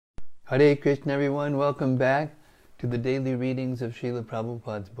Hare Krishna, everyone. Welcome back to the daily readings of Srila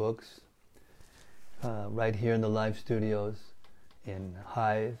Prabhupada's books, right here in the live studios in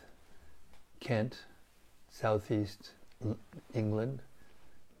Hythe, Kent, southeast England,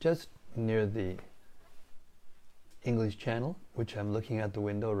 just near the English Channel, which I'm looking out the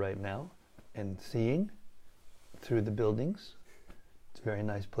window right now and seeing through the buildings. It's a very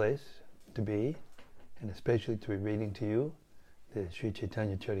nice place to be, and especially to be reading to you the Sri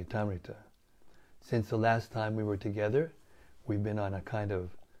Chaitanya Charitamrita. Since the last time we were together, we've been on a kind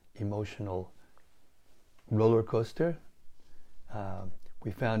of emotional roller coaster.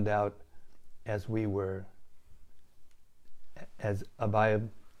 We found out as Abhaya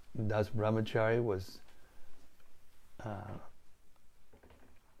Das Brahmachari was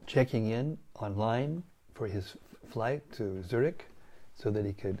checking in online for his flight to Zurich so that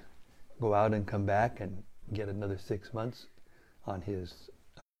he could go out and come back and get another 6 months on his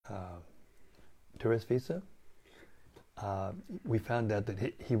tourist visa. We found out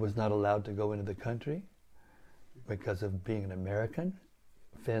that he was not allowed to go into the country because of being an American.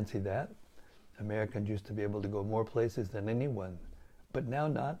 Fancy that. Americans used to be able to go more places than anyone, but now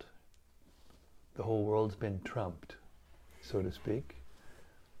not. The whole world's been trumped, so to speak.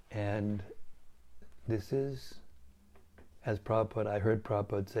 And this is, as I heard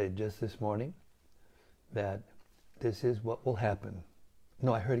Prabhupada say just this morning, that this is what will happen.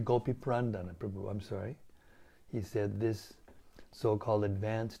 No, I heard Gopi Purandana Prabhu, I'm sorry. He said this so-called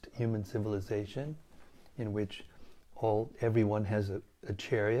advanced human civilization in which everyone has a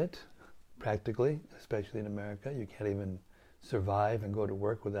chariot, practically, especially in America. You can't even survive and go to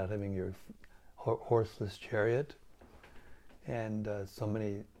work without having your horseless chariot. And so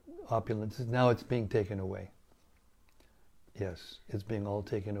many opulences. Now it's being taken away. Yes, it's being all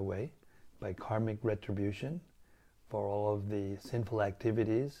taken away by karmic retribution for all of the sinful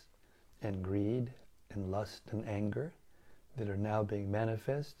activities and greed and lust and anger that are now being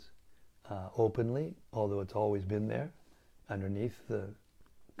manifest openly, although it's always been there underneath the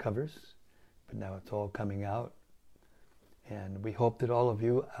covers, but now it's all coming out. And we hope that all of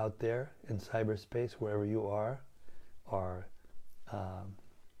you out there in cyberspace, wherever you are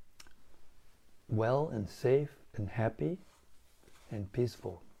well and safe and happy and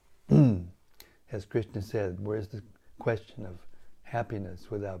peaceful. As Krishna said, where's the question of happiness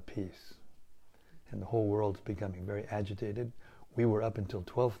without peace? And the whole world's becoming very agitated. We were up until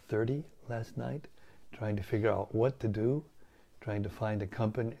 12:30 last night trying to figure out what to do, trying to find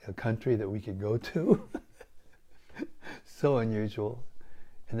a country that we could go to. So unusual.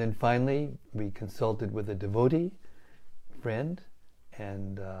 And then finally we consulted with a devotee friend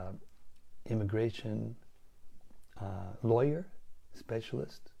and immigration lawyer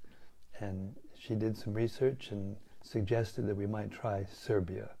specialist, and she did some research and suggested that we might try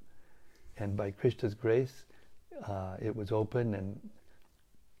Serbia. And by Krishna's grace, it was open. And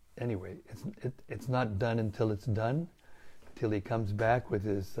anyway, it's not done until it's done, till he comes back with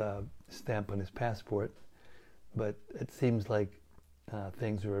his stamp on his passport. But it seems like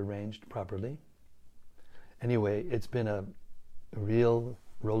things are arranged properly. Anyway, it's been a real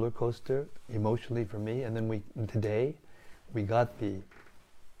roller coaster emotionally for me. And then today we got the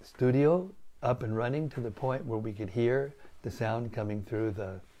studio up and running to the point where we could hear the sound coming through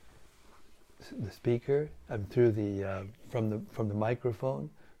the speaker, through the from the microphone,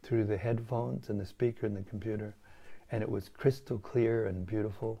 through the headphones and the speaker and the computer, and it was crystal clear and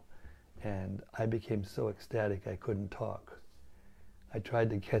beautiful. And I became so ecstatic I couldn't talk. I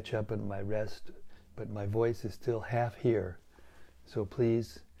tried to catch up in my rest, but my voice is still half here. So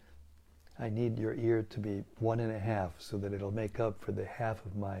please, I need your ear to be 1.5 so that it'll make up for the half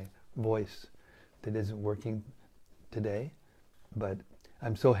of my voice that isn't working today. But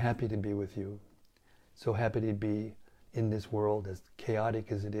I'm so happy to be with you, so happy to be in this world as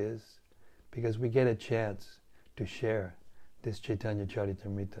chaotic as it is, because we get a chance to share this Chaitanya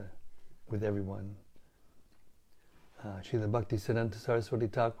Charitamrita with everyone. Srila Bhaktisiddhanta Saraswati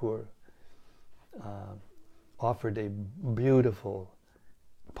Thakur offered a beautiful,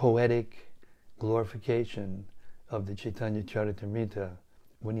 poetic glorification of the Chaitanya Charitamrita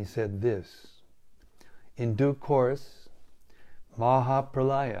when he said this: in due course,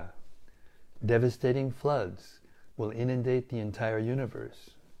 Mahapralaya, devastating floods, will inundate the entire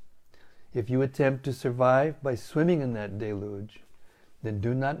universe. If you attempt to survive by swimming in that deluge, then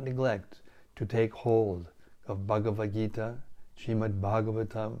do not neglect to take hold of Bhagavad Gita, Srimad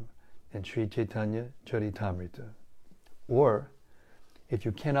Bhagavatam, and Sri Chaitanya Charitamrita. Or, if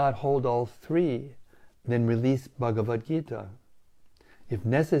you cannot hold all three, then release Bhagavad Gita. If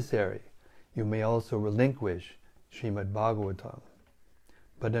necessary, you may also relinquish Srimad Bhagavatam.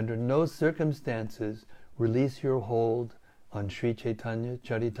 but under no circumstances release your hold on Sri Chaitanya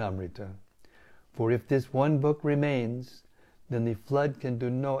Charitamrita. For if this one book remains, then the flood can do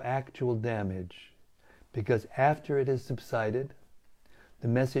no actual damage, because after it has subsided, the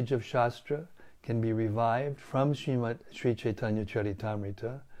message of Shastra can be revived from Sri Chaitanya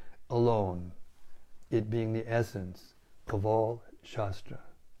Charitamrita alone, it being the essence of all Shastra.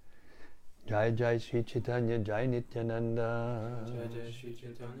 Jai Jai Sri Chaitanya Jai Nityananda Jai Jai Sri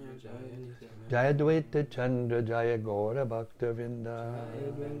Chaitanya Jai Nityananda Jaya Dvaita Chandra Jaya Gaura Bhakta Vrinda Jai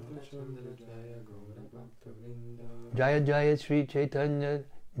Dvaita Chandra Jaya Gaura Bhakta Vrinda Jaya Jaya Sri Chaitanya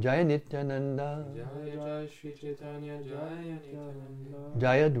Jaya Nityananda Jai Jai Sri Chaitanya Jaya Nityananda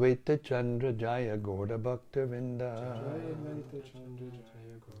Jaya Dvaita Chandra Jaya Gaura Bhakta Vrinda Jai Dvaita Chandra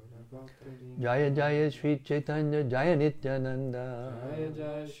Jaya Gaura Bhakta Vrinda Jaya Jaya Sri Chaitanya Jaya Nityananda Jaya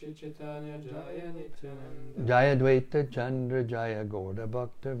Jai Sri Chaitanya Jaya Nityananda Jaya Dvaita Chandra Jaya Gaura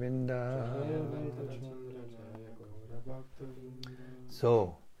Bhakta Vrinda. Jaya Dvaita Chandra Jaya Gaura Bhakta Vrinda.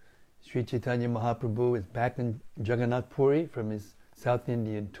 So, Sri Chaitanya Mahaprabhu is back in Jagannath Puri from his South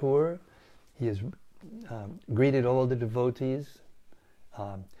Indian tour. He has greeted all the devotees.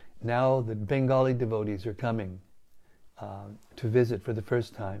 Now the Bengali devotees are coming to visit for the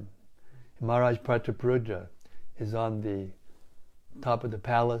first time. Maharaj Prataparudra is on the top of the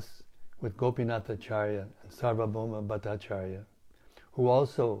palace with Gopinathacharya and Sarvabhauma Bhattacharya, who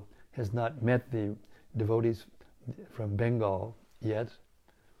also has not met the devotees from Bengal yet.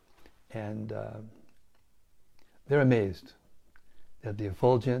 And they're amazed at the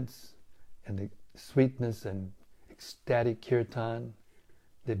effulgence and the sweetness and ecstatic kirtan.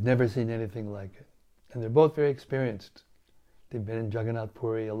 They've never seen anything like it. And they're both very experienced. They've been in Jagannath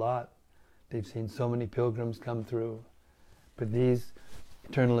Puri a lot. They've seen so many pilgrims come through. But these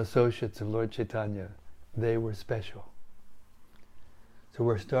eternal associates of Lord Chaitanya, they were special. So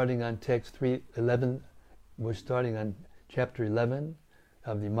we're starting on text 311. We're starting on chapter 11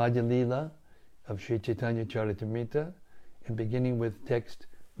 of the Madhya Lila of Sri Chaitanya Charitamrita, and beginning with text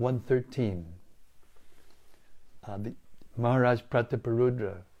 113. The Maharaj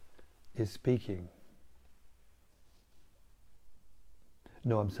Prataparudra is speaking.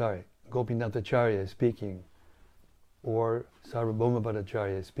 No, I'm sorry. Gopinathacharya is speaking, or Sarvabhauma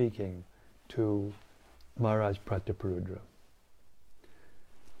Bhattacharya is speaking to Maharaj Prataparudra.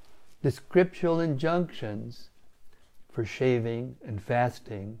 The scriptural injunctions for shaving and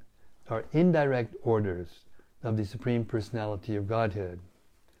fasting are indirect orders of the Supreme Personality of Godhead.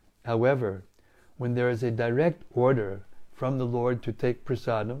 However, when there is a direct order from the Lord to take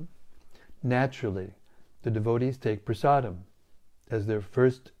prasadam, naturally the devotees take prasadam as their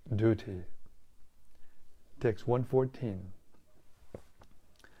first duty. Text 114.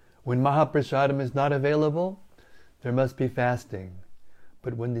 When Mahaprasadam is not available, there must be fasting.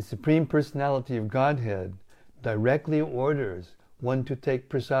 But when the Supreme Personality of Godhead directly orders one to take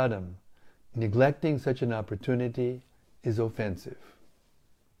prasadam, neglecting such an opportunity is offensive.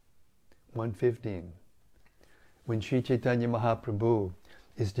 115. When Sri Chaitanya Mahaprabhu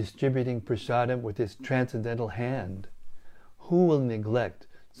is distributing prasadam with his transcendental hand, who will neglect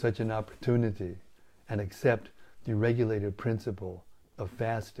such an opportunity and accept the regulated principle of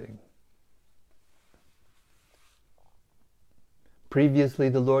fasting? Previously,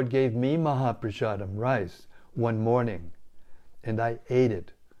 the Lord gave me Mahaprasadam, rice, one morning, and I ate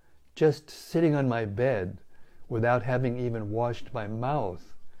it, just sitting on my bed without having even washed my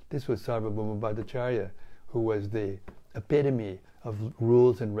mouth. This was Sarvabhauma Bhattacharya, who was the epitome of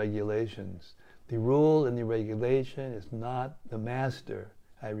rules and regulations. The rule and the regulation is not the master.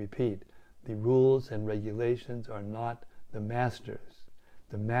 I repeat, the rules and regulations are not the masters.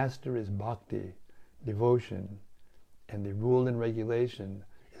 The master is bhakti, devotion, and the rule and regulation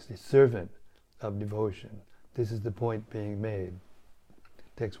is the servant of devotion. This is the point being made.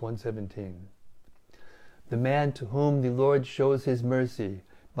 Text 117. The man to whom the Lord shows his mercy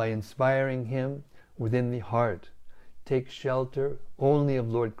by inspiring him within the heart takes shelter only of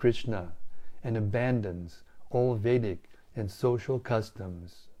Lord Krishna and abandons all Vedic and social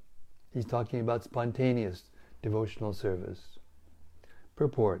customs. He's talking about spontaneous devotional service.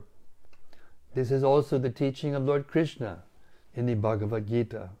 Purport. This is also the teaching of Lord Krishna in the Bhagavad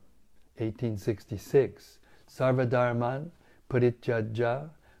Gita, 1866. Sarvadharman parityaja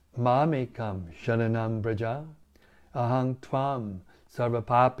mamekam sharanam braja ahang tvam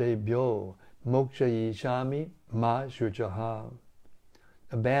sarvapapebhyo mokshayishami ma shuchaha.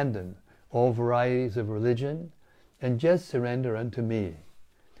 Abandon all varieties of religion and just surrender unto me.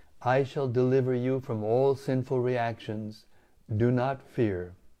 I shall deliver you from all sinful reactions. Do not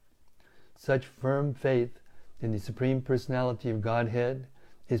fear. Such firm faith in the Supreme Personality of Godhead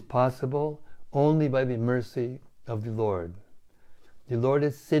is possible only by the mercy of the Lord. The Lord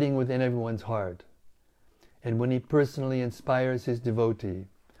is sitting within everyone's heart, and when he personally inspires his devotee,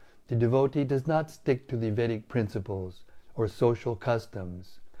 the devotee does not stick to the Vedic principles or social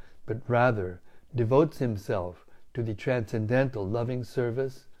customs, but rather devotes himself to the transcendental loving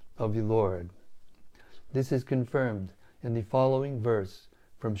service of the Lord. This is confirmed in the following verse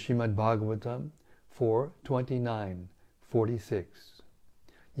from Srimad Bhagavatam 4:29-46.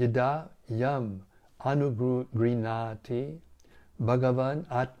 Yada yam anugrinati Bhagavan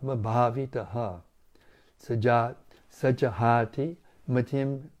Atma Bhavitaha Sajahati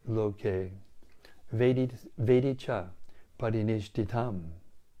Matim Loke Vedicha Parinishtitam.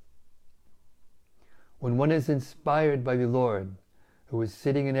 When one is inspired by the Lord, who is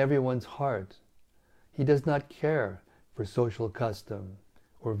sitting in everyone's heart, he does not care for social custom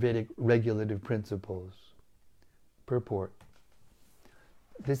or Vedic regulative principles. Purport.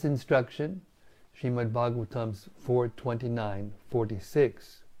 This instruction, Srimad Bhagavatam's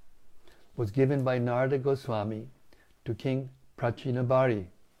 4:29-46, was given by Narada Goswami to King Prachinabhari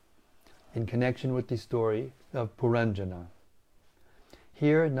in connection with the story of Puranjana.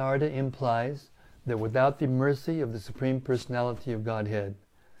 Here, Narada implies that without the mercy of the Supreme Personality of Godhead,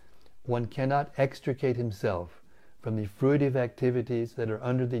 one cannot extricate himself from the fruitive activities that are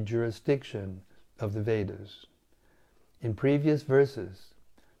under the jurisdiction of the Vedas. In previous verses,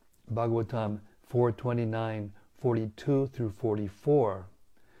 Bhagavatam 4:29-42-44,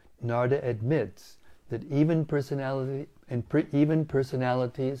 Narada admits that even personalities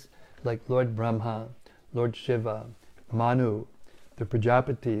like Lord Brahma, Lord Shiva, Manu, the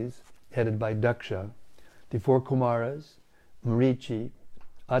Prajapatis, headed by Daksha, the four Kumaras, Marichi,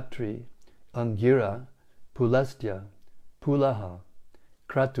 Atri, Angira, Pulastya, Pulaha,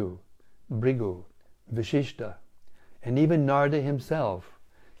 Kratu, Brigu, Vishishta, and even Narada himself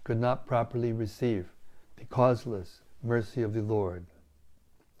could not properly receive the causeless mercy of the Lord.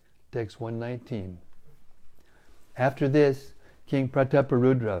 Text 119. After this, King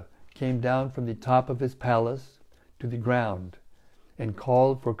Prataparudra came down from the top of his palace to the ground and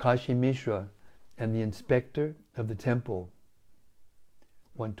called for Kashi Mishra and the inspector of the temple.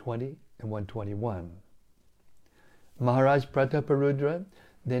 120 and 121. Maharaj Prataparudra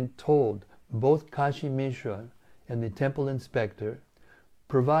then told both Kashi Mishra and the temple inspector,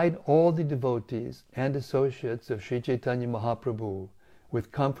 provide all the devotees and associates of Sri Chaitanya Mahaprabhu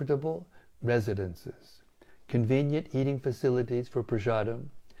with comfortable residences, convenient eating facilities for prasadam,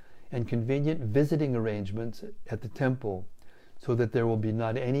 and convenient visiting arrangements at the temple so that there will be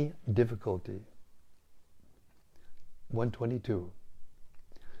not any difficulty. 122.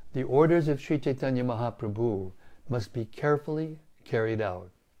 The orders of Sri Chaitanya Mahaprabhu must be carefully carried out.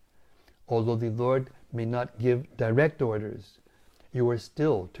 Although the Lord may not give direct orders, you are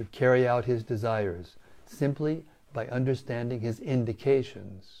still to carry out his desires simply by understanding his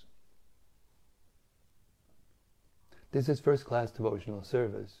indications. This is first-class devotional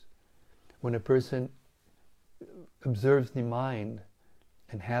service. When a person observes the mind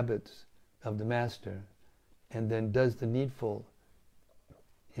and habits of the Master and then does the needful,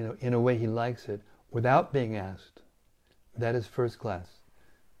 in a way he likes it, without being asked, that is first-class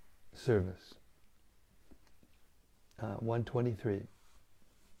service. 123.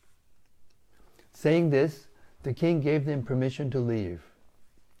 Saying this, the king gave them permission to leave.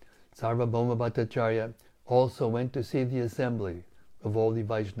 Sarvabhauma Bhattacharya also went to see the assembly of all the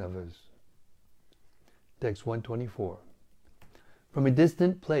Vaishnavas. Text 124. From a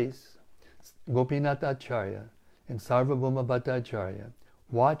distant place, Gopinath Acharya and Sarvabhauma Bhattacharya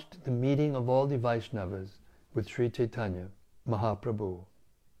watched the meeting of all the Vaishnavas with Sri Chaitanya Mahaprabhu.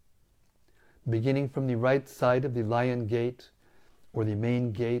 Beginning from the right side of the Lion Gate, or the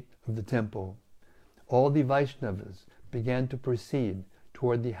main gate of the temple, all the Vaishnavas began to proceed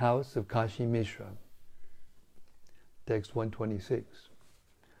toward the house of Kashi Mishra. Text 126.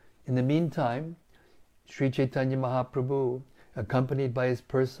 In the meantime, Sri Chaitanya Mahaprabhu, accompanied by his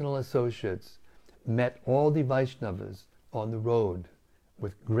personal associates, met all the Vaishnavas on the road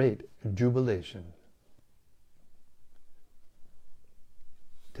with great jubilation.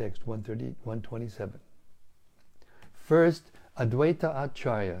 Text 127. First, Advaita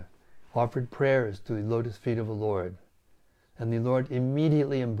Acharya offered prayers to the lotus feet of the Lord, and the Lord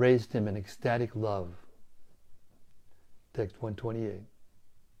immediately embraced him in ecstatic love. Text 128.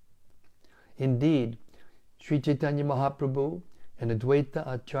 Indeed, Sri Chaitanya Mahaprabhu and Advaita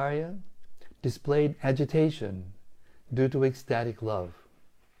Acharya displayed agitation due to ecstatic love.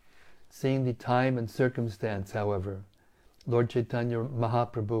 Seeing the time and circumstance, however, Lord Chaitanya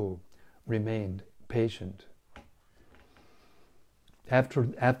Mahaprabhu remained patient.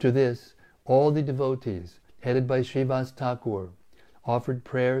 After this, all the devotees, headed by Srivas Thakur, offered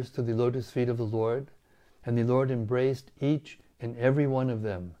prayers to the lotus feet of the Lord, and the Lord embraced each and every one of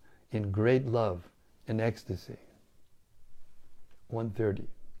them in great love and ecstasy. 130.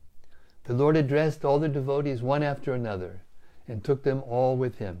 The Lord addressed all the devotees one after another and took them all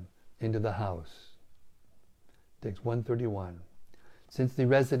with him into the house. Text 131. Since the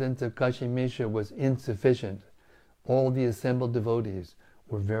residence of Kashi Mishra was insufficient, all the assembled devotees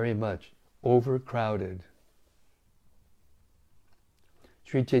were very much overcrowded.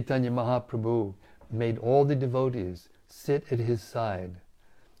 Sri Chaitanya Mahaprabhu made all the devotees sit at his side,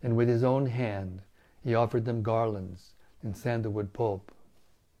 and with his own hand he offered them garlands and sandalwood pulp.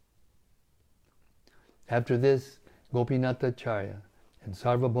 After this, Gopinathacharya and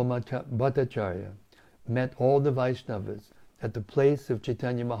Sarvabhauma Bhattacharya met all the Vaishnavas at the place of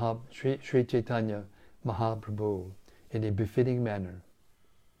Sri Chaitanya Mahaprabhu in a befitting manner.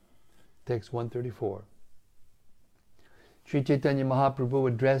 Text 134. Sri Chaitanya Mahaprabhu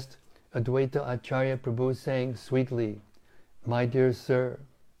addressed Advaita Acharya Prabhu saying sweetly, "My dear sir,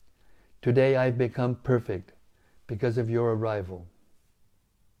 today I've become perfect because of your arrival."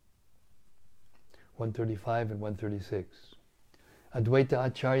 135 and 136. Advaita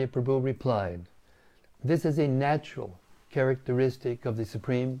Acharya Prabhu replied, "This is a natural characteristic of the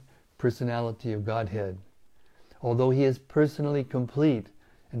Supreme Personality of Godhead. Although he is personally complete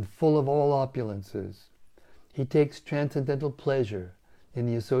and full of all opulences, he takes transcendental pleasure in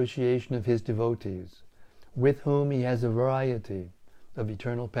the association of his devotees, with whom he has a variety of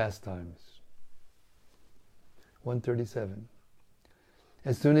eternal pastimes." 137.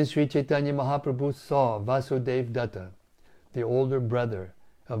 As soon as Sri Chaitanya Mahaprabhu saw Vasudev Datta, the older brother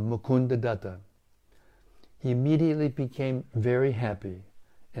of Mukunda Datta, he immediately became very happy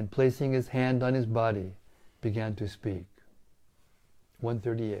and, placing his hand on his body, began to speak.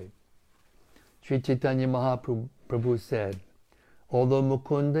 138. Sri Chaitanya Mahaprabhu said, "Although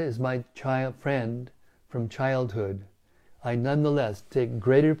Mukunda is my friend from childhood, I nonetheless take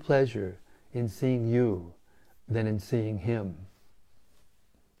greater pleasure in seeing you than in seeing him."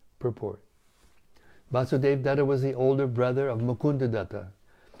 Purport. Vasudev Datta was the older brother of Mukunda Datta,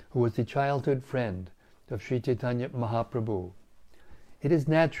 who was the childhood friend of Sri Chaitanya Mahaprabhu. It is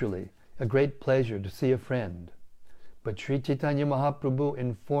naturally a great pleasure to see a friend, but Sri Chaitanya Mahaprabhu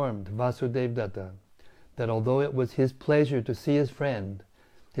informed Vasudev Datta that although it was his pleasure to see his friend,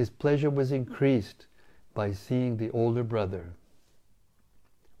 his pleasure was increased by seeing the older brother.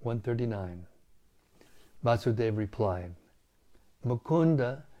 139. Vasudev replied,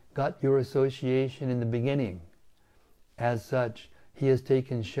 "Mukunda got your association in the beginning. As such, he has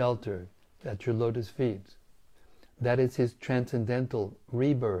taken shelter at your lotus feet. That is his transcendental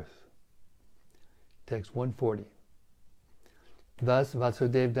rebirth." Text 140. Thus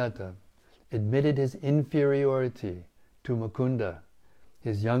Vasudev Datta admitted his inferiority to Mukunda,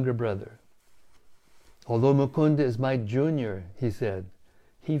 his younger brother. "Although Mukunda is my junior," he said,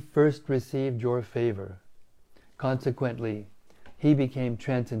 "he first received your favor. Consequently, he became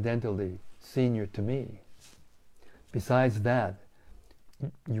transcendentally senior to me. Besides that,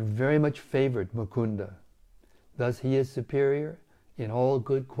 you very much favored Mukunda. Thus he is superior in all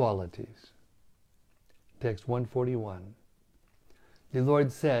good qualities." Text 141. The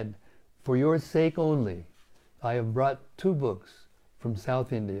Lord said, "For your sake only, I have brought 2 books from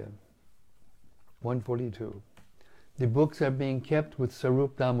South India." 142. The books are being kept with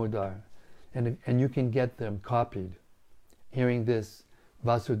Sarup Damodar, and you can get them copied. Hearing this,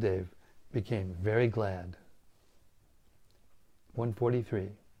 Vasudev became very glad.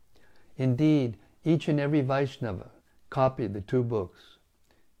 143. Indeed, each and every Vaishnava copied the 2 books.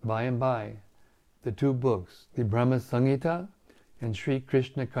 By and by, the 2 books, the Brahma Samhita and Sri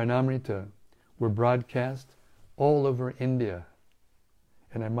Krishna Karnamrita, were broadcast all over India,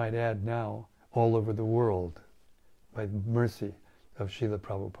 and I might add now, all over the world, by the mercy of Srila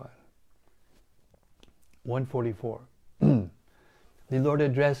Prabhupada. 144. The Lord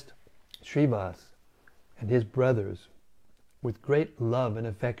addressed Srivas and his brothers with great love and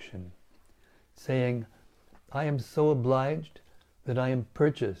affection, saying, "I am so obliged that I am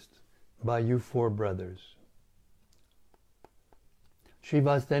purchased by you 4 brothers."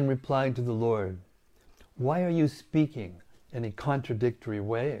 Srivas then replied to the Lord, "Why are you speaking in a contradictory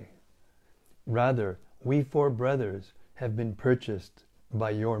way? Rather, we 4 brothers have been purchased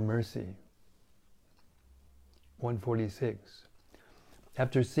by your mercy." 146.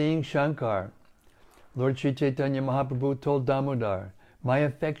 After seeing Shankar, Lord Sri Chaitanya Mahaprabhu told Damodar, "My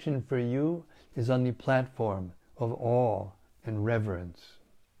affection for you is on the platform of awe and reverence."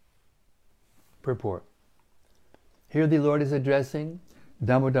 Purport. Here the Lord is addressing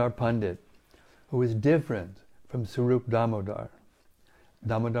Damodar Pandit, who is different from Sarup Damodar.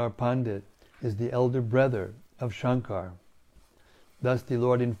 Damodar Pandit is the elder brother of Shankar. Thus the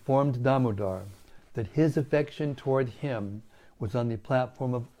Lord informed Damodar that his affection toward him was on the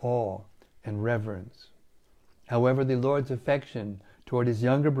platform of awe and reverence. However, the Lord's affection toward his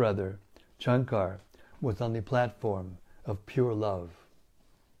younger brother, Shankar, was on the platform of pure love.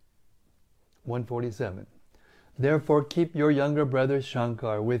 147. Therefore keep your younger brother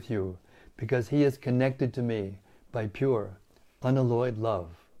Shankar with you, because he is connected to me by pure, unalloyed love.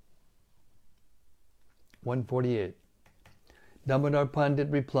 148. Damodar Pandit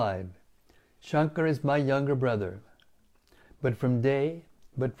replied, Shankar is my younger brother, but from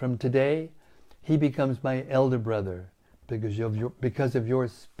today he becomes my elder brother because of your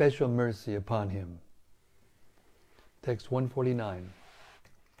special mercy upon him. Text 149.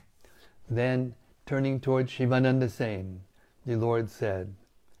 Then, turning towards Shivananda Sen, the Lord said,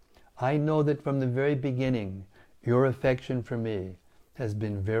 I know that from the very beginning your affection for me has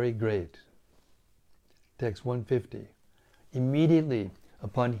been very great. Text 150. Immediately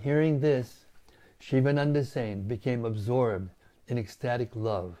upon hearing this, Shivananda Sen became absorbed in ecstatic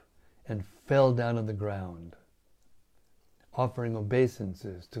love and fell down on the ground, offering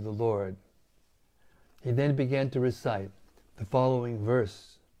obeisances to the Lord. He then began to recite the following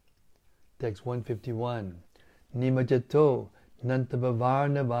verse. Text 151. Nimajato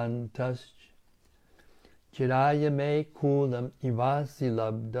nantabavarnavantascha chiraya me kulam ivasi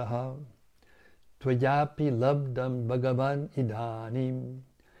labdaha tvayapi labdam bhagavan idanim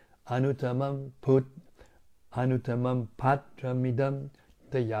anutamam patramidam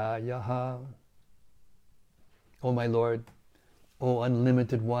dayayaha. O my Lord, O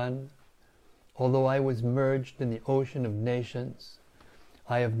Unlimited One, although I was merged in the ocean of nations,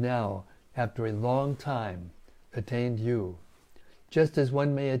 I have now, after a long time, attained you, just as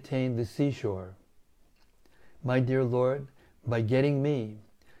one may attain the seashore. My dear Lord, by getting me,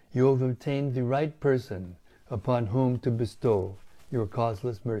 you have obtained the right person upon whom to bestow your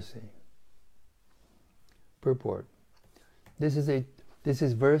causeless mercy. Purport. This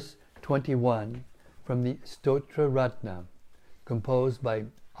is verse 21 from the Stotra Ratna, composed by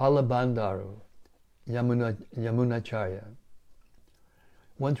Alabandharu Yamunacharya.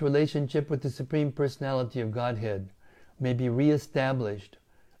 One's relationship with the Supreme Personality of Godhead may be re-established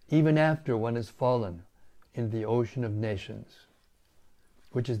even after one has fallen in the ocean of nations,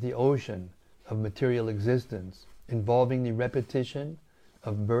 which is the ocean of material existence, involving the repetition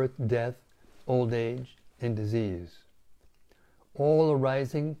of birth, death, old age, and disease, all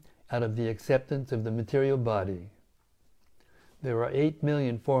arising out of the acceptance of the material body. There are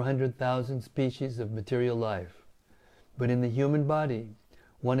 8,400,000 species of material life, but in the human body,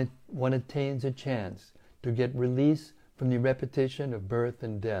 one attains a chance to get release from the repetition of birth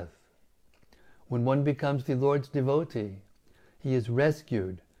and death. When one becomes the Lord's devotee, he is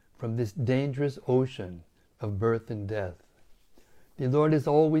rescued from this dangerous ocean of birth and death. The Lord is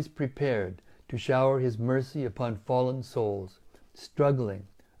always prepared to shower His mercy upon fallen souls struggling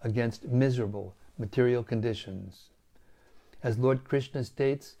against miserable material conditions. As Lord Krishna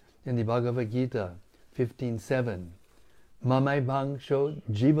states in the Bhagavad Gita 15.7, Mamai bhangsho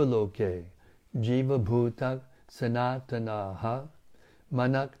jivaloke jiva bhutak sanatanaha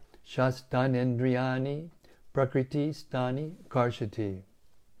manak shastanendriyani prakriti stani karshati.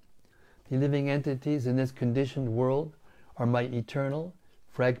 The living entities in this conditioned world are my eternal,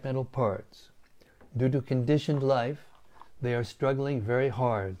 fragmental parts. Due to conditioned life, they are struggling very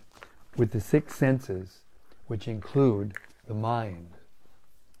hard with the 6 senses, which include the mind.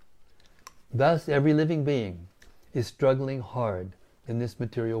 Thus, every living being is struggling hard in this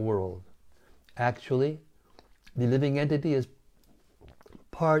material world. Actually, the living entity is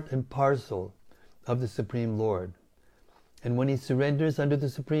part and parcel of the Supreme Lord. And when he surrenders under the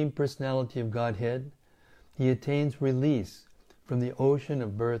Supreme Personality of Godhead, he attains release from the ocean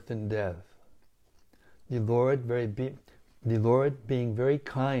of birth and death. The Lord, being very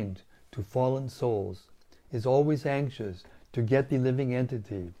kind to fallen souls, is always anxious to get the living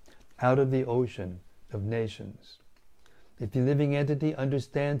entity out of the ocean of nations. If the living entity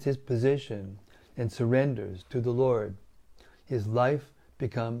understands his position and surrenders to the Lord, his life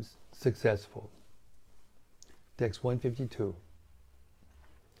becomes successful. Text 152.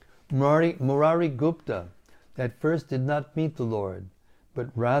 Murari Gupta at first did not meet the Lord,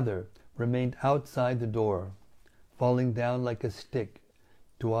 but rather remained outside the door, falling down like a stick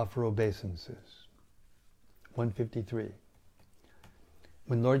to offer obeisances. 153.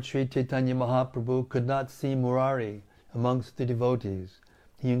 When Lord Sri Chaitanya Mahaprabhu could not see Murari amongst the devotees,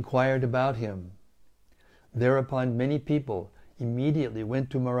 he inquired about him. Thereupon many people immediately went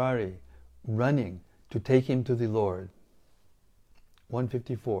to Murari, running to take him to the Lord.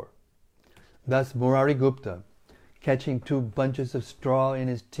 154. Thus Murari Gupta, catching 2 bunches of straw in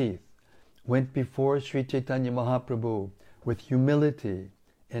his teeth, went before Sri Chaitanya Mahaprabhu with humility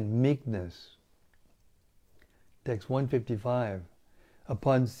and meekness. Text 155.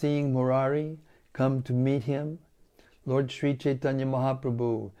 Upon seeing Murari come to meet him, Lord Sri Chaitanya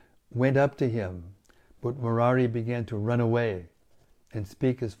Mahaprabhu went up to him, but Murari began to run away and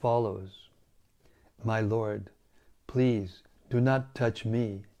speak as follows. My Lord, please do not touch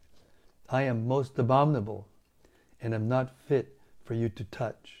me. I am most abominable and am not fit for you to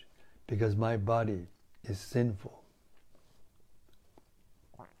touch because my body is sinful.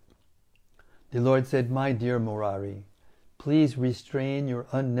 The Lord said, my dear Murari, please restrain your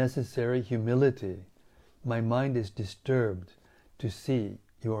unnecessary humility. My mind is disturbed to see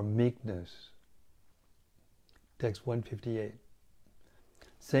your meekness. Text 158.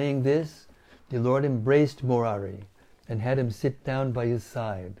 Saying this, the Lord embraced Murari and had him sit down by his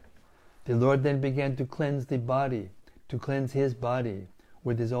side. The Lord then began to cleanse the body, to cleanse his body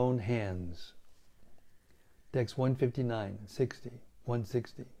with his own hands. Text 159, 60,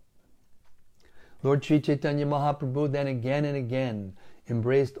 160. Lord Sri Chaitanya Mahaprabhu then again and again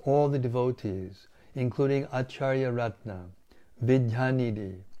embraced all the devotees, including Acharya Ratna,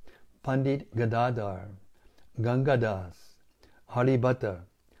 Vidyanidhi, Pandit Gadadhar, Gangadas, Haribhatta,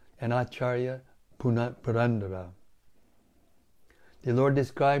 and Acharya Purandara. The Lord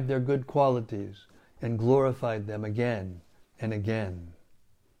described their good qualities and glorified them again and again.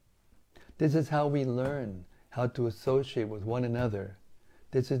 This is how we learn how to associate with one another.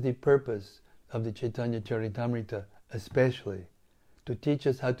 This is the purpose of the Chaitanya Charitamrita especially, to teach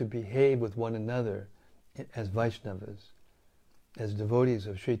us how to behave with one another as Vaishnavas, as devotees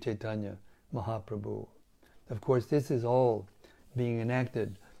of Sri Chaitanya Mahaprabhu. Of course, this is all being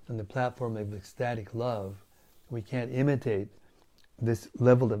enacted on the platform of ecstatic love. We can't imitate this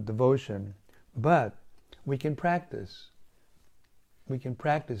level of devotion, but we can practice. We can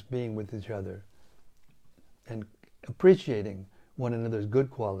practice being with each other and appreciating one another's good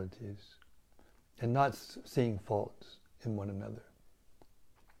qualities and not seeing faults in one another.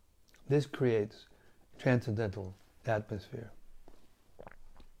 This creates transcendental atmosphere.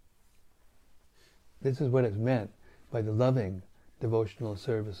 This is what is meant by the loving devotional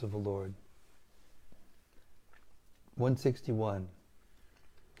service of the Lord. 161.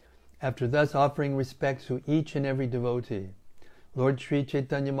 After thus offering respects to each and every devotee, Lord Sri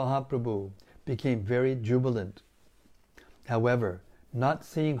Chaitanya Mahaprabhu became very jubilant. However, not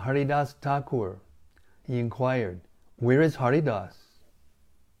seeing Haridas Thakur, he inquired, "Where is Haridas?"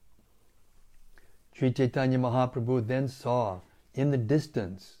 Sri Chaitanya Mahaprabhu then saw in the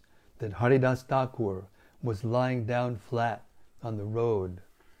distance that Haridas Thakur was lying down flat on the road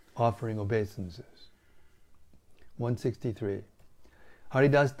offering obeisances. 163.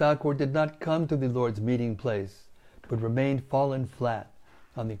 Haridas Thakur did not come to the Lord's meeting place, but remained fallen flat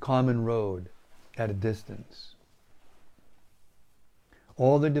on the common road at a distance.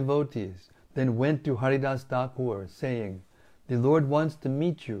 All the devotees then went to Haridas Thakur, saying, "The Lord wants to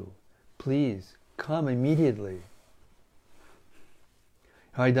meet you. Please come immediately."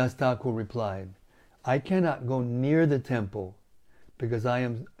 Haridas Thakur replied, "I cannot go near the temple because I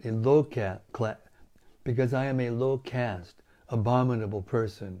am a low caste, abominable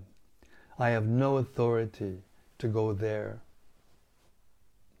person. I have no authority to go there."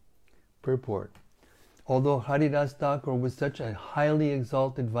 Purport. Although Haridas Thakur was such a highly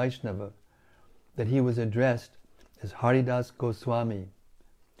exalted Vaishnava that he was addressed as Haridas Goswami,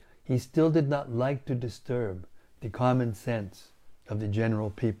 he still did not like to disturb the common sense of the general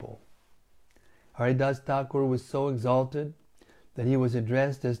people. Haridas Thakur was so exalted that he was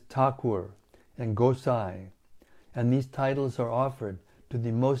addressed as Thakur and Gosai, and these titles are offered to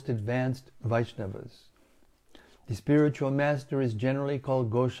the most advanced Vaishnavas. The spiritual master is generally called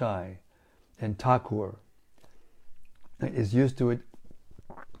Gosai, and Thakur is used to it.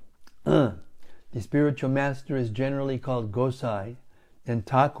 The spiritual master is generally called Gosai, and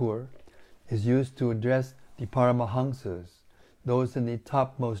Thakur is used to address the Paramahamsas, those in the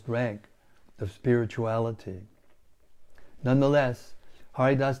topmost rank of spirituality. Nonetheless,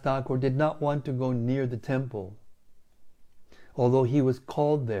 Haridas Thakur did not want to go near the temple, although he was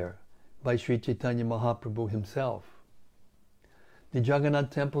called there by Sri Chaitanya Mahaprabhu himself. The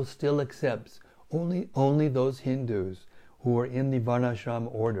Jagannath temple still accepts only those Hindus who are in the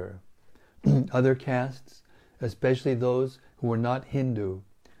Varnashram order. Other castes, especially those who are not Hindu,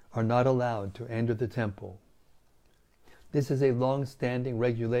 are not allowed to enter the temple. This is a long-standing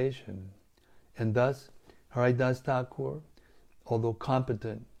regulation, and thus Haridas Thakur, although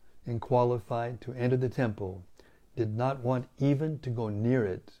competent and qualified to enter the temple, did not want even to go near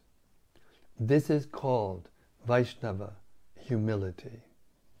it. This is called Vaishnava humility.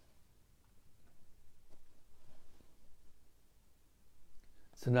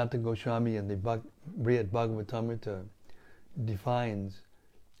 Sanatana Goswami in the Brihad Bhagavatamrita defines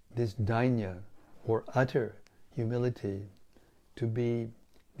this dainya, or utter humility, to be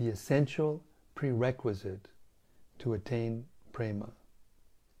the essential prerequisite to attain prema.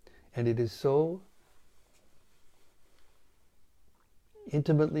 And it is so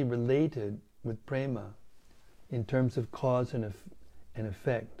intimately related with prema in terms of cause and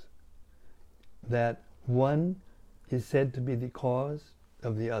effect that one is said to be the cause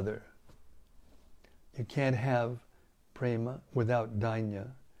of the other. You can't have prema without dainya,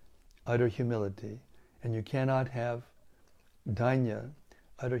 utter humility, and you cannot have dainya,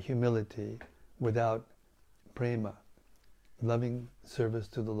 utter humility, without prema, loving service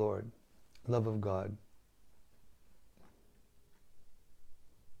to the Lord, love of God.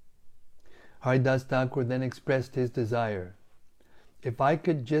 Haridas Thakur then expressed his desire. If I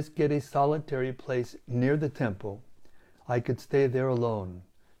could just get a solitary place near the temple, I could stay there alone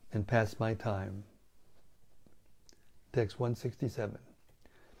and pass my time. Text 167.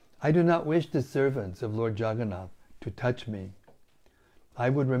 I do not wish the servants of Lord Jagannath to touch me. I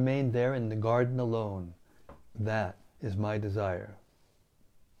would remain there in the garden alone. That is my desire.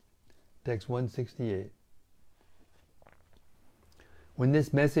 Text 168. When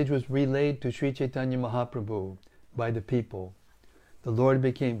this message was relayed to Sri Chaitanya Mahaprabhu by the people, the Lord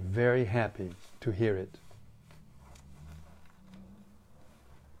became very happy to hear it.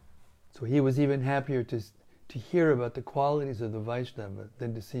 So he was even happier to hear about the qualities of the Vaishnava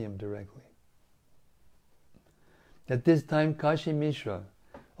than to see him directly. At this time, Kashi Mishra,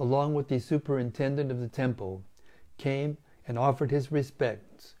 along with the superintendent of the temple, came and offered his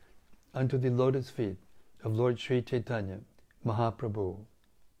respects unto the lotus feet of Lord Sri Chaitanya Mahaprabhu.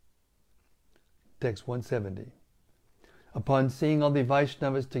 Text 170. Upon seeing all the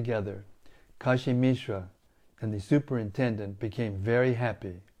Vaishnavas together, Kashi Mishra and the superintendent became very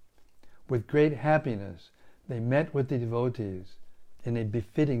happy. With great happiness, they met with the devotees in a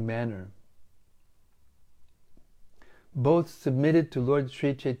befitting manner. Both submitted to Lord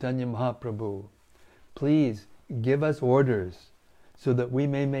Sri Chaitanya Mahaprabhu, please give us orders so that we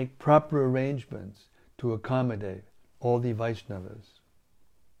may make proper arrangements to accommodate all the Vaishnavas.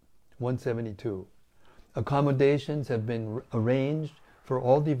 172. Accommodations have been arranged for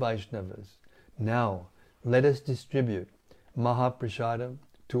all the Vaishnavas. Now, let us distribute Mahaprasadam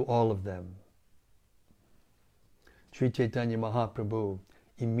to all of them. Sri Chaitanya Mahaprabhu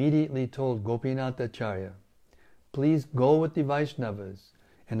immediately told Gopinath Acharya, please go with the Vaishnavas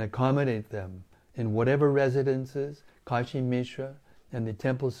and accommodate them in whatever residences Kashi Mishra and the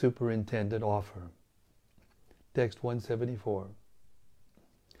temple superintendent offer. Text 174.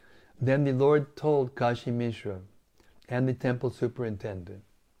 Then the Lord told Kashi Mishra and the temple superintendent,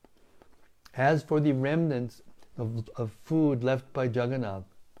 as for the remnants of food left by Jagannath,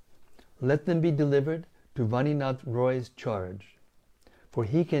 let them be delivered to Vaninath Roy's charge, for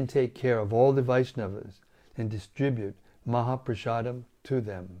he can take care of all the Vaishnavas and distribute Mahaprasadam to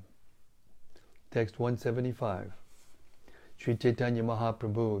them. Text 175. Sri Chaitanya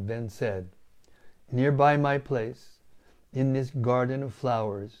Mahaprabhu then said, nearby my place, in this garden of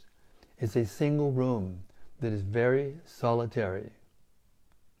flowers, is a single room that is very solitary.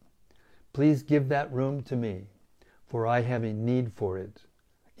 Please give that room to me, for I have a need for it.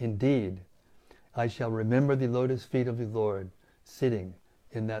 Indeed, I shall remember the lotus feet of the Lord sitting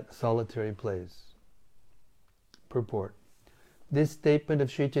in that solitary place. Purport. This statement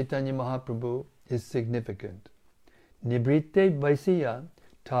of Sri Chaitanya Mahaprabhu is significant. Nibrite Vaisya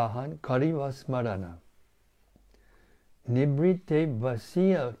Tahan Kariva Smarana. Nibrite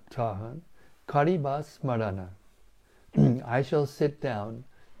Vaisya Tahan Kariva Smarana. I shall sit down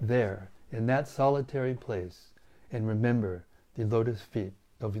there in that solitary place and remember the lotus feet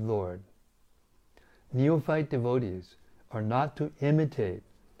of the Lord. Neophyte devotees are not to imitate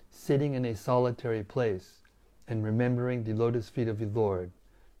sitting in a solitary place and remembering the lotus feet of the Lord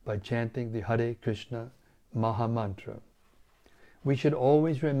by chanting the Hare Krishna Maha Mantra. We should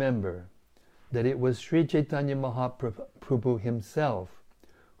always remember that it was Sri Chaitanya Mahaprabhu himself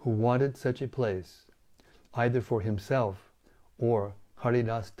who wanted such a place, either for himself or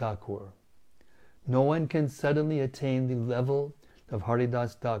Haridas Thakur. No one can suddenly attain the level of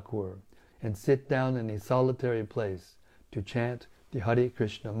Haridas Thakur and sit down in a solitary place to chant the Hare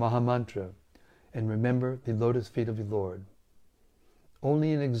Krishna Maha Mantra and remember the lotus feet of the Lord.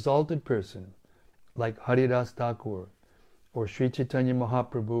 Only an exalted person like Haridas Thakur or Sri Chaitanya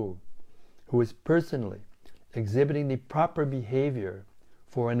Mahaprabhu, who is personally exhibiting the proper behavior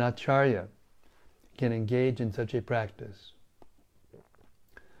for an acharya, can engage in such a practice.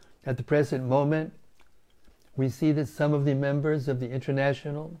 At the present moment, we see that some of the members of the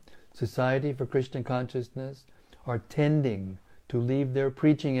International Society for Krishna Consciousness are tending to leave their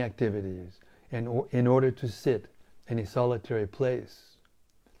preaching activities in order to sit in a solitary place.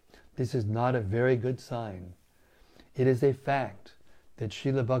 This is not a very good sign. It is a fact that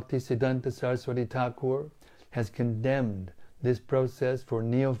Srila Bhaktisiddhanta Saraswati Thakur has condemned this process for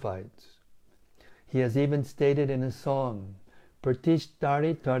neophytes. He has even stated in a song,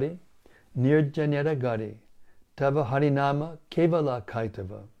 Pratishtari Tari Nirjanera Gari Tava Harinama Kevala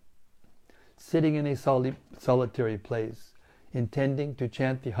Kaitava. Sitting in a solitary place, intending to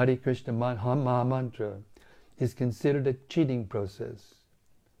chant the Hare Krishna Mahamantra, is considered a cheating process.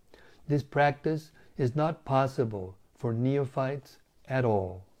 This practice is not possible for neophytes at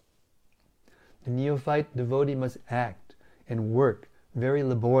all. The neophyte devotee must act and work very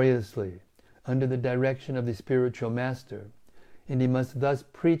laboriously under the direction of the spiritual master, and he must thus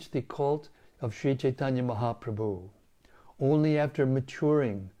preach the cult of Sri Chaitanya Mahaprabhu. Only after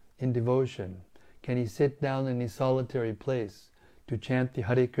maturing in devotion can he sit down in a solitary place to chant the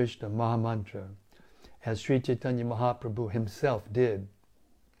Hare Krishna Mahamantra, as Sri Chaitanya Mahaprabhu himself did.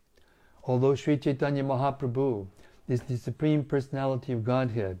 Although Sri Chaitanya Mahaprabhu is the Supreme Personality of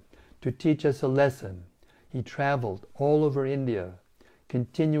Godhead, to teach us a lesson, he traveled all over India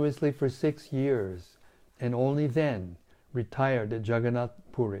continuously for 6 years, and only then retired at Jagannath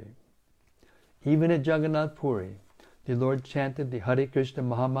Puri. Even at Jagannath Puri, the Lord chanted the Hare Krishna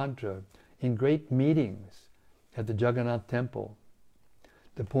Mahamantra in great meetings at the Jagannath temple.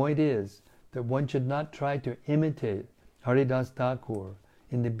 The point is that one should not try to imitate Haridas Thakur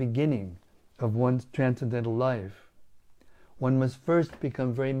in the beginning of one's transcendental life. One must first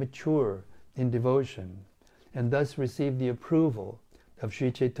become very mature in devotion and thus receive the approval of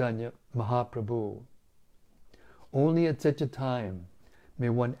Sri Chaitanya Mahaprabhu. Only at such a time may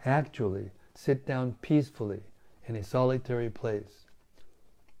one actually sit down peacefully in a solitary place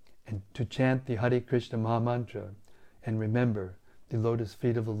and to chant the Hare Krishna Mahamantra and remember the lotus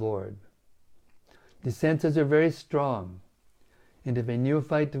feet of the Lord. The senses are very strong, and if a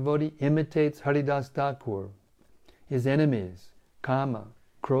neophyte devotee imitates Haridas Thakur, his enemies, Kama,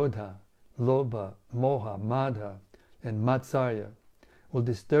 Krodha, Lobha, Moha, Madha, and Matsarya, will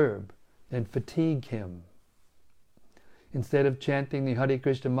disturb and fatigue him. Instead of chanting the Hare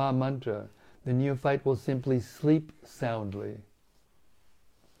Krishna Mahamantra, the neophyte will simply sleep soundly.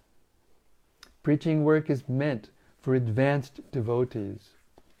 Preaching work is meant for advanced devotees.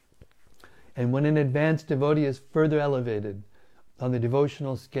 And when an advanced devotee is further elevated on the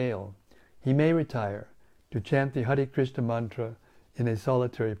devotional scale, he may retire to chant the Hare Krishna mantra in a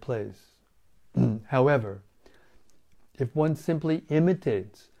solitary place. However, if one simply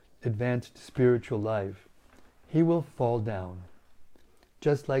imitates advanced spiritual life, he will fall down,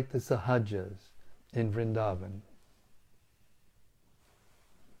 just like the Sahajas in Vrindavan.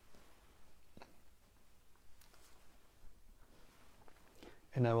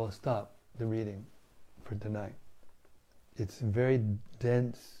 And I will stop the reading for tonight. It's very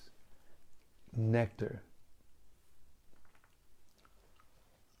dense nectar,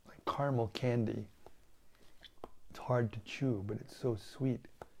 like caramel candy. It's hard to chew, but it's so sweet,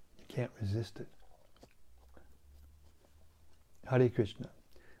 you can't resist it. Hare Krishna.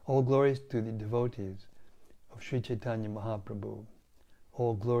 All glories to the devotees of Sri Chaitanya Mahaprabhu.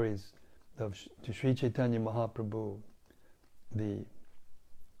 All glories to Sri Chaitanya Mahaprabhu, the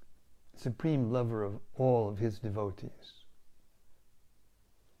supreme lover of all of his devotees.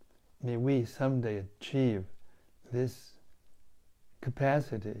 May we someday achieve this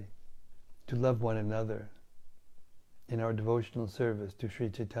capacity to love one another in our devotional service to Sri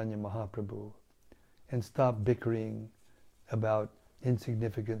Chaitanya Mahaprabhu and stop bickering about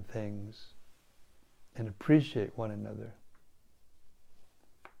insignificant things and appreciate one another.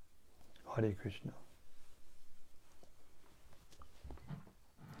 Hare Krishna.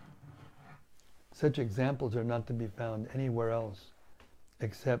 Such examples are not to be found anywhere else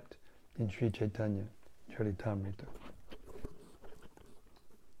except in Sri Chaitanya Charitamrita.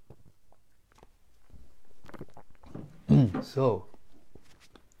 So,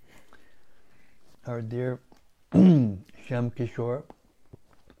 our dear Shyam Kishore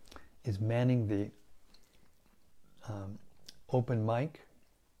is manning the open mic,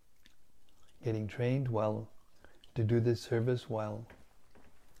 getting trained to do this service while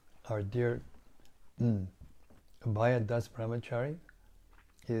our dear Abhaya Das Brahmachari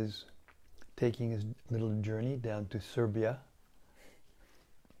is taking his little journey down to Serbia,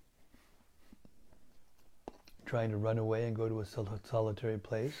 trying to run away and go to a solitary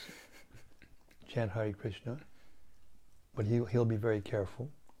place, chant Hare Krishna. But he'll be very careful.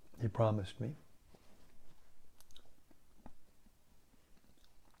 He promised me.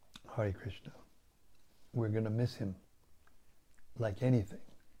 Hare Krishna. We're going to miss him like anything.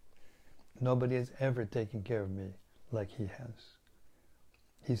 Nobody has ever taken care of me like he has.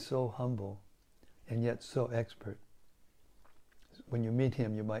 He's so humble and yet so expert. When you meet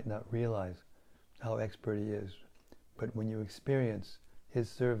him, you might not realize how expert he is. But when you experience his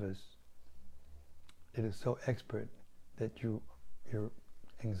service, it is so expert that your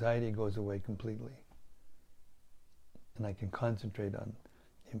anxiety goes away completely. And I can concentrate on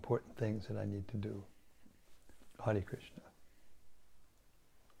important things that I need to do. Hare Krishna.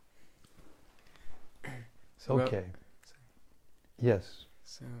 So okay. Yes.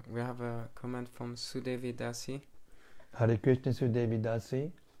 So we have a comment from Sudevi Dasi. Hare Krishna, Sudevi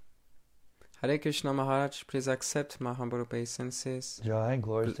Dasi. Hare Krishna Maharaj, please accept my humble obeisances. Jai,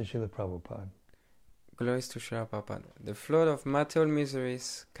 glories to Srila Prabhupada. Glories to Srila Prabhupada. The flood of material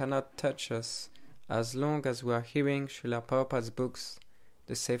miseries cannot touch us as long as we are hearing Srila Prabhupada's books,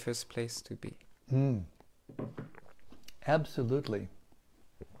 the safest place to be. Absolutely.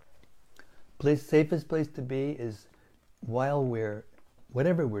 Safest place to be is while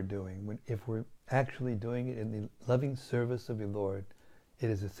whatever we're doing, if we're actually doing it in the loving service of the Lord, it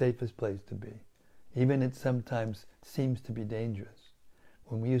is the safest place to be. Even it sometimes seems to be dangerous.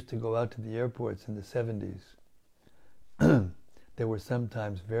 When we used to go out to the airports in the 70s, there were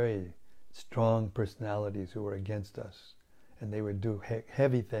sometimes very strong personalities who were against us, and they would do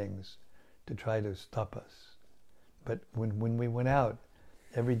heavy things to try to stop us. But when we went out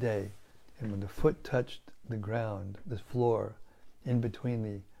every day, and when the foot touched the ground, the floor, in between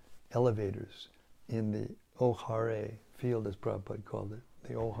the elevators, in the O'Hare field, as Prabhupada called it,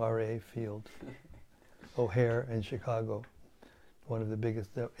 the O'Hare field, O'Hare in Chicago, one of the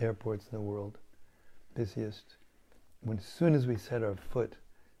biggest airports in the world, busiest. As soon as we set our foot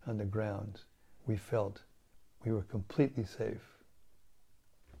on the ground, we felt we were completely safe.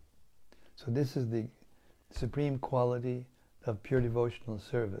 So this is the supreme quality of pure devotional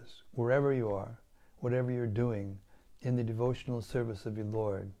service. Wherever you are, whatever you're doing in the devotional service of your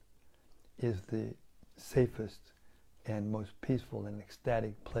Lord is the safest and most peaceful and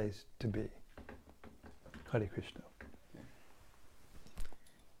ecstatic place to be. Hare Krishna.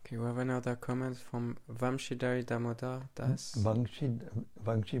 Okay, we have another comment from Vamshidhari Damodar Das.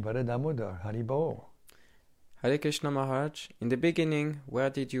 Vamshidhari Damodar, Haribo. Hare Krishna Maharaj, in the beginning, where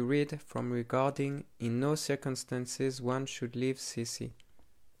did you read from regarding in no circumstances one should leave CC?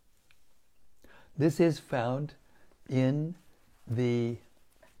 This is found in the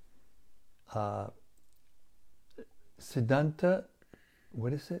Siddhanta,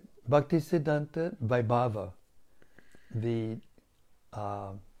 what is it? Bhakti Siddhanta Vaibhava, the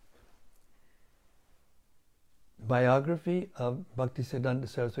biography of Bhakti Siddhanta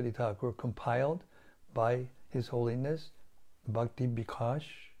Saraswati Thakur, compiled by His Holiness Bhakti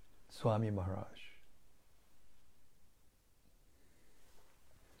Bikash Swami Maharaj.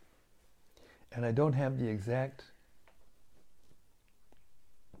 And I don't have the exact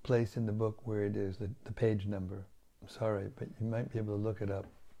place in the book where it is, the page number. I'm sorry, but you might be able to look it up.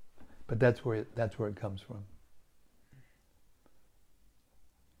 But that's where it comes from.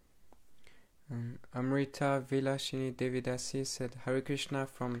 Amrita Vilashini Devidasi said, Hare Krishna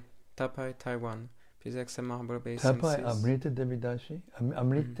from Tapai, Taiwan. Please accept my humble obeisances. Tapai Amrita Devidasi?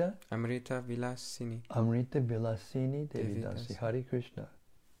 Amrita? Amrita Vilasini. Amrita Vilasini Devidasi. Hare Krishna.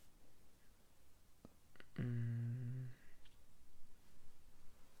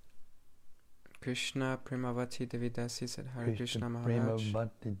 Krishna Premavati Devidasi said, Hare Krishna Maharaj.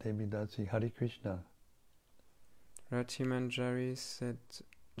 Premavati Devidasi. Hare Krishna. Rati Manjari said,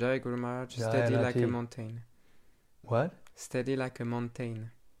 Jai Guru Maharaj, steady like a mountain. What? Steady like a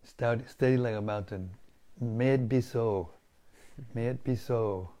mountain. Steady like a mountain. May it be so. May it be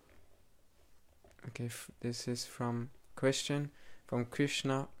so. Okay, this is from question from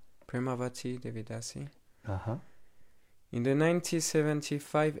Krishna Premavati Devidasi. In the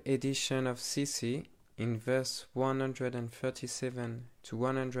 1975 edition of CC, in verse 137 to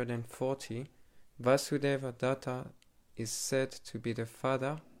 140, Vasudeva Datta is said to be the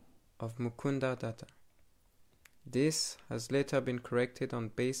father of Mukunda Datta. This has later been corrected on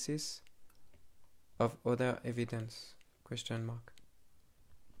basis of other evidence?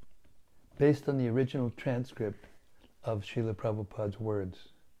 Based on the original transcript of Srila Prabhupada's words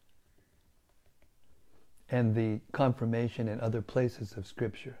and the confirmation in other places of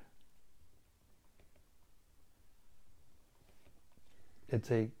scripture. It's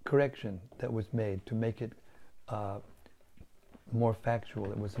a correction that was made to make it more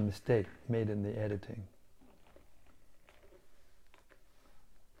factual. It was a mistake made in the editing.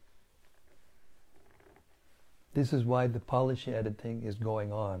 This is why the polish editing is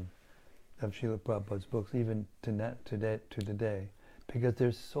going on of Srila Prabhupada's books, even to today, because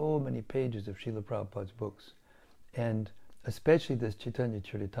there's so many pages of Srila Prabhupada's books, and especially this Chaitanya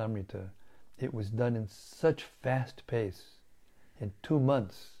Charitamrita, it was done in such fast pace. In 2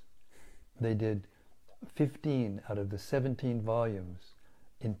 months, they did 15 out of the 17 volumes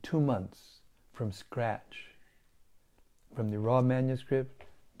in 2 months from scratch, from the raw manuscript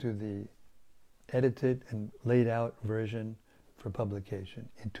to the edited and laid out version for publication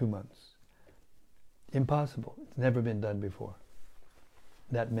in 2 months. Impossible. It's never been done before.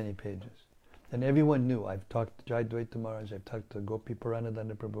 That many pages. And everyone knew. I've talked to Jai Dvaita Maharaj, I've talked to Gopi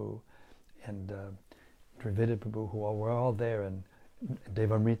Puranadanda Prabhu and Dravida Prabhu, who were all there, and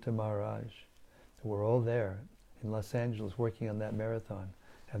Devamrita Maharaj, who were all there in Los Angeles working on that marathon.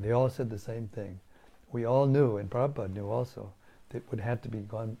 And they all said the same thing. We all knew, and Prabhupada knew also, that it would have to be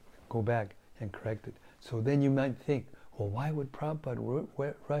go back and corrected. So then you might think, well, why would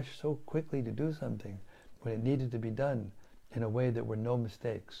Prabhupada rush so quickly to do something when it needed to be done in a way that were no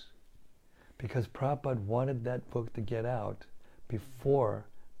mistakes? Because Prabhupada wanted that book to get out before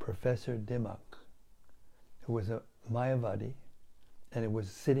Professor Dimmock, who was a Mayavadi, and it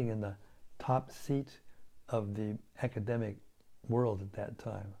was sitting in the top seat of the academic world at that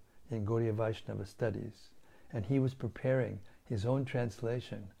time in Gaudiya Vaishnava studies. And he was preparing his own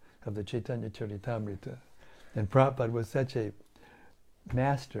translation of the Chaitanya Charitamrita. And Prabhupada was such a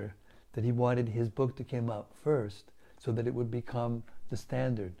master that he wanted his book to come out first so that it would become the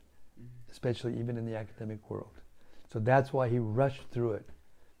standard, especially even in the academic world. So that's why he rushed through it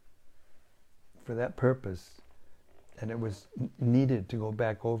for that purpose, and it was needed to go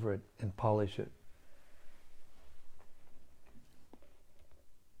back over it and polish it.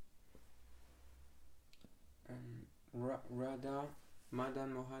 Radha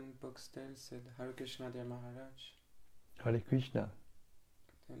Madan Mohan Boxtel said, Hare Krishna, dear Maharaj. Hare Krishna.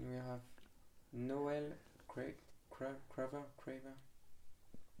 Then we have Noel Craver.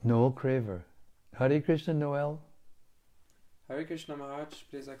 Noel Craver. Hare Krishna, Noel. Hare Krishna Maharaj,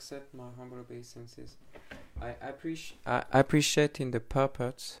 please accept my humble obeisances. I appreciate in the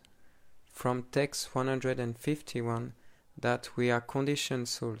purport from text 151 that we are conditioned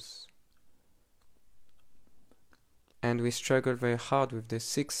souls, and we struggle very hard with the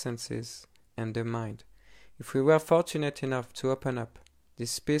 6 senses and the mind. If we were fortunate enough to open up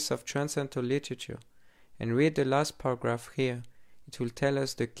this piece of transcendental literature and read the last paragraph here, it will tell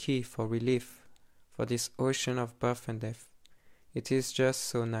us the key for relief for this ocean of birth and death. It is just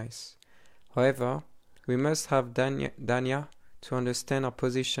so nice. However, we must have Danya to understand our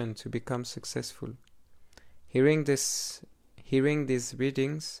position to become successful. Hearing these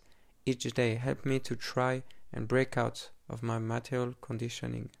readings each day help me to try and break out of my material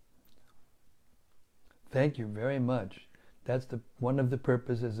conditioning. Thank you very much. That's one of the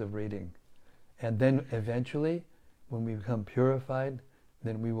purposes of reading. And then eventually, when we become purified,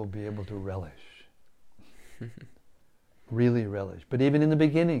 then we will be able to relish. Really relish. But even in the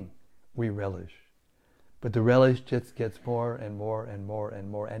beginning, we relish. But the relish just gets more and more and more and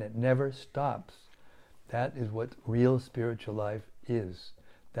more, and it never stops. That is what real spiritual life is.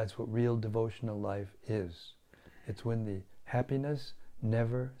 That's what real devotional life is. It's when the happiness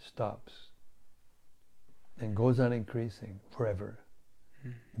never stops and goes on increasing forever.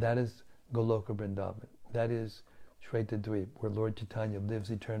 That is Goloka Vrindavan. That is Shweta Dweep, where Lord Chaitanya lives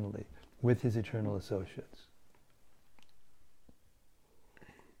eternally with his eternal associates.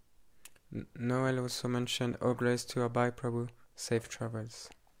 Noel also mentioned, "Oh, grace to Abhay Prabhu, safe travels."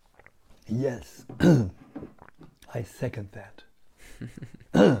 Yes, I second that.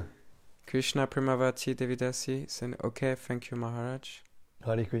 Krishna Primavati Devidasi said, "Okay, thank you, Maharaj."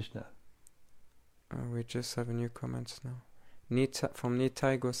 Hare Krishna. We just have a new comment now. From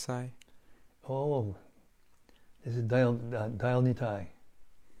Nitai Gosai. Oh, this is Dayal Nitai.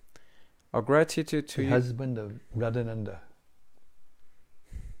 Our gratitude to the you, husband of Radhananda.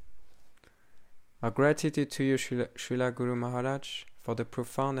 Our gratitude to you, Srila Guru Maharaj, for the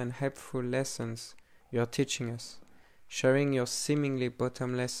profound and helpful lessons you are teaching us, sharing your seemingly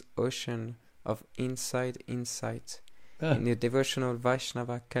bottomless ocean of insight in the devotional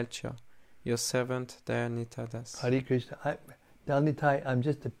Vaishnava culture. Your servant, Dayanita Das. Hare Krishna. Dayal, I'm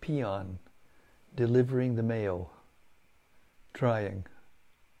just a peon delivering the mail, trying.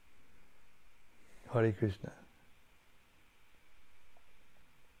 Hare Krishna.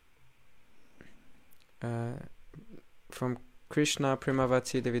 From Krishna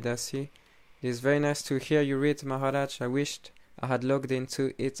Premavati Devidasi. It is very nice to hear you read, Maharaj. I wished I had logged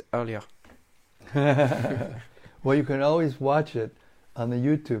into it earlier. Well, you can always watch it on the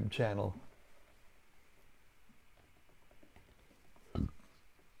YouTube channel.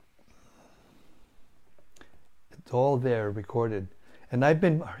 It's all there recorded. And I've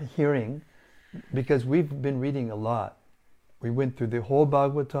been hearing, because we've been reading a lot. We went through the whole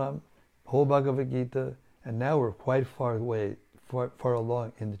Bhagavatam, whole Bhagavad Gita, and now we're quite far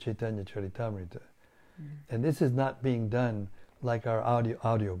along in the Chaitanya Charitamrita. And this is not being done like our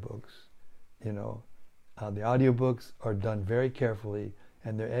audiobooks. You know, the audiobooks are done very carefully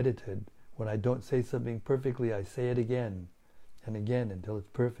and they're edited. When I don't say something perfectly, I say it again and again until it's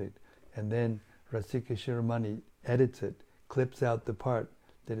perfect. And then Rasika Shiromani edits it, clips out the part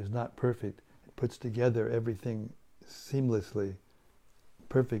that is not perfect, puts together everything seamlessly,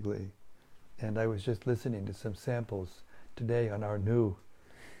 perfectly. And I was just listening to some samples today on our new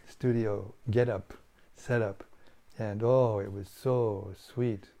studio setup, and oh, it was so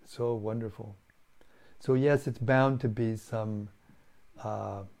sweet, so wonderful. So yes, it's bound to be some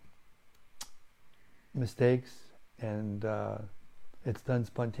mistakes, and it's done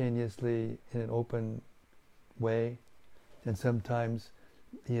spontaneously in an open way, and sometimes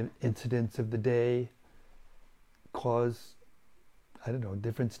the incidents of the day cause, I don't know,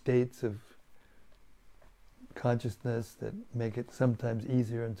 different states of consciousness that make it sometimes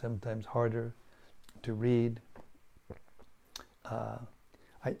easier and sometimes harder to read.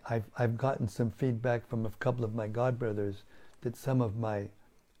 I've gotten some feedback from a couple of my godbrothers that some of my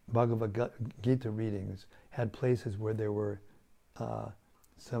Bhagavad Gita readings had places where there were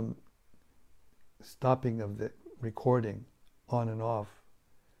some stopping of the recording on and off,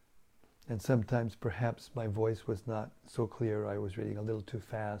 and sometimes perhaps my voice was not so clear, I was reading a little too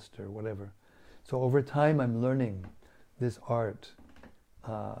fast or whatever. So over time I'm learning this art.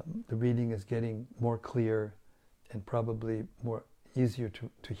 The reading is getting more clear and probably more easier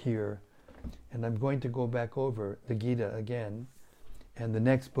to hear. And I'm going to go back over the Gita again, and the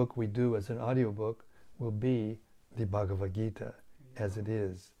next book we do as an audiobook will be the Bhagavad Gita, as it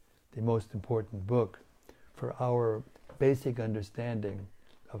is the most important book for our basic understanding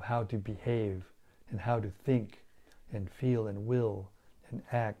of how to behave and how to think and feel and will and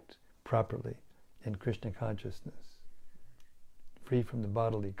act properly in Krishna consciousness, free from the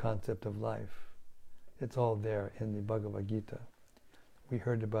bodily concept of life. It's all there in the Bhagavad Gita. We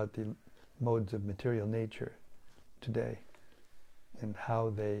heard about the modes of material nature today and how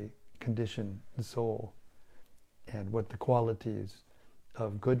they condition the soul, and what the qualities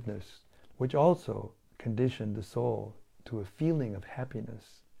of goodness, which also condition the soul to a feeling of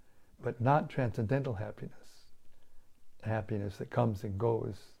happiness, but not transcendental happiness, happiness that comes and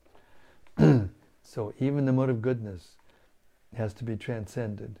goes. So even the mode of goodness has to be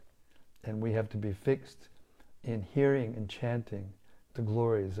transcended, and we have to be fixed in hearing and chanting the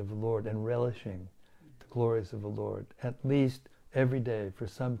glories of the Lord and relishing the glories of the Lord, at least every day for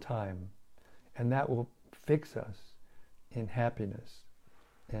some time. And that will fix us in happiness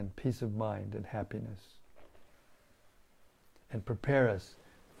and peace of mind and happiness, and prepare us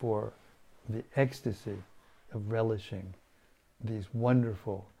for the ecstasy of relishing these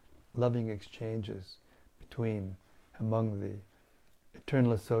wonderful, loving exchanges among the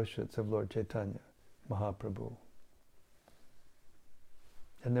eternal associates of Lord Chaitanya Mahaprabhu.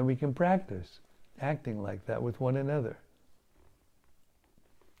 And then we can practice acting like that with one another.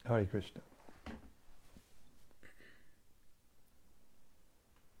 Hare Krishna.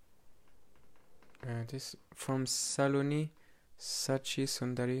 This from Saloni Sachi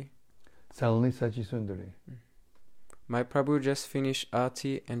Sundari. Saloni Sachi Sundari. My Prabhu just finished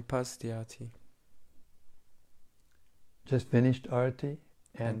Arti and passed the Arti. Just finished Arti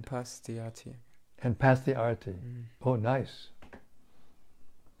And passed the Arti. And passed the Arti. Oh, nice.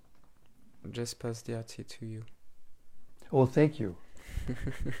 Just passed the Arti to you. Oh, thank you.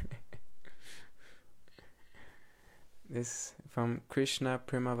 This from Krishna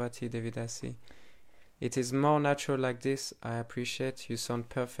Premavati Devidasi. It is more natural like this. I appreciate. You sound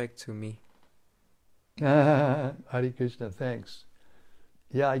perfect to me. Hare Krishna, thanks.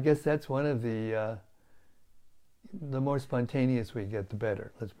 Yeah, I guess that's one of the more spontaneous we get, the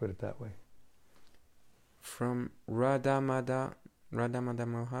better. Let's put it that way. From Radhamada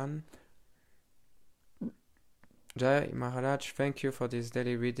Mohan. Jai Maharaj, thank you for these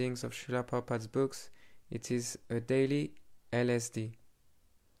daily readings of Srila Prabhupada's books. It is a daily LSD.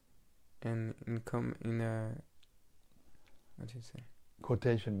 And in a what do you say?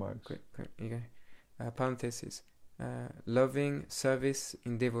 Quotation marks. Parenthesis. Loving service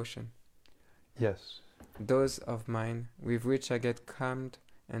in devotion. Yes. those of mine, with which I get calmed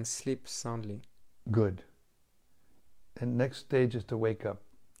and sleep soundly. Good. And next stage is to wake up.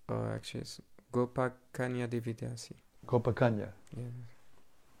 Or actually, it's Gopakanya Dividyasi. Gopakanya. Yeah.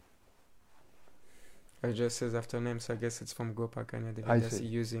 It just says after name, so I guess it's from Gopakanya I Dividyasi see.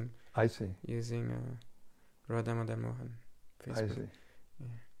 using Radha Madan Mohan. I see.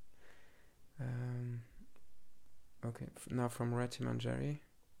 Okay, now from Rati Manjari.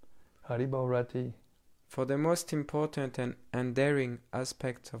 Haribol Rati. For the most important and endearing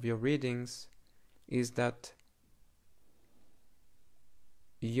aspect of your readings is that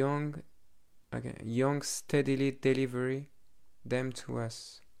young steadily deliver them to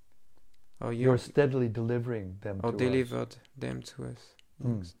us. Or You're steadily delivering them to us. Or delivered them to us.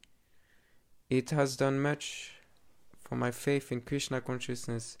 Mm. It has done much for my faith in Krishna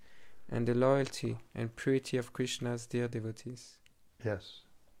consciousness and the loyalty and purity of Krishna's dear devotees. Yes.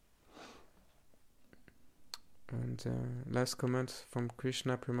 And last comment from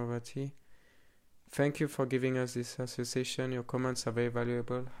Krishna Primavati. Thank you for giving us this association. Your comments are very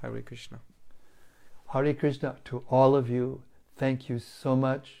valuable. Hare Krishna. Hare Krishna to all of you. Thank you so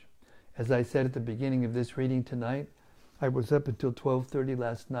much. As I said at the beginning of this reading tonight, I was up until 12:30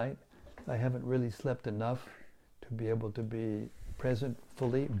 last night. I haven't really slept enough to be able to be present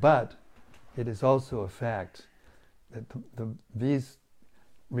fully, but it is also a fact that these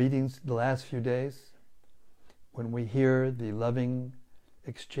readings the last few days, when we hear the loving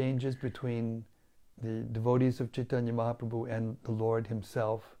exchanges between the devotees of Chaitanya Mahaprabhu and the Lord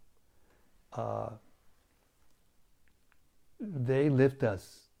Himself, they lift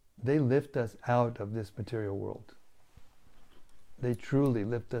us out of this material world. They truly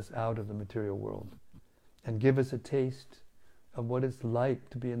lift us out of the material world and give us a taste of what it's like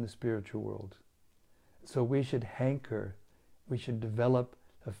to be in the spiritual world. So we should hanker, we should develop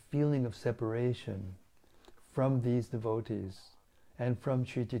a feeling of separation from these devotees and from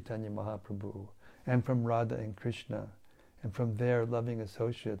Sri Chaitanya Mahaprabhu and from Radha and Krishna and from their loving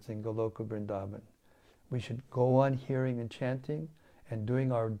associates in Goloka Vrindavan. We should go on hearing and chanting and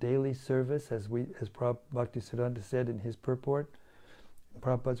doing our daily service, as Bhaktisiddhanta said in his purport,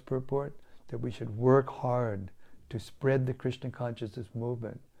 Prabhupada's purport, that we should work hard to spread the Krishna consciousness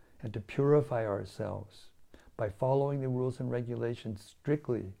movement and to purify ourselves by following the rules and regulations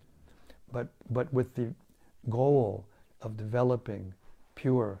strictly, but with the goal of developing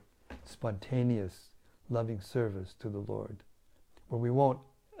pure, spontaneous, loving service to the Lord, where we won't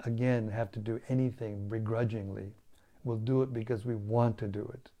again have to do anything begrudgingly. We'll do it because we want to do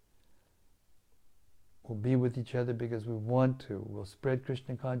it. We'll be with each other because we want to. We'll spread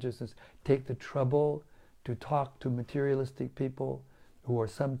Krishna consciousness, take the trouble to talk to materialistic people who are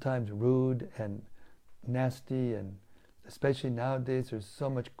sometimes rude and nasty, and especially nowadays there's so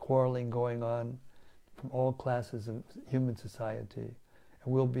much quarreling going on from all classes of human society.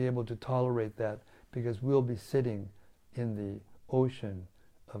 And we'll be able to tolerate that because we'll be sitting in the ocean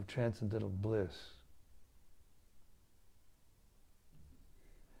of transcendental bliss.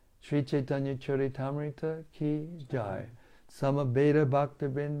 Sri Chaitanya Charitamrita ki jai. Samaveda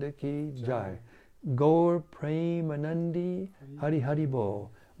Bhaktivinoda ki jai. Gaur Premanandi Hari Hari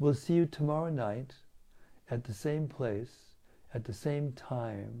Bol. We'll see you tomorrow night at the same place, at the same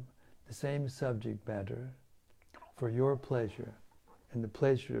time, the same subject matter, for your pleasure and the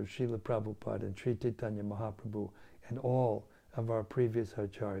pleasure of Srila Prabhupada and Sri Chaitanya Mahaprabhu and all of our previous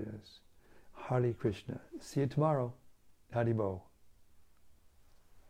acharyas. Hare Krishna. See you tomorrow. Hari Bol.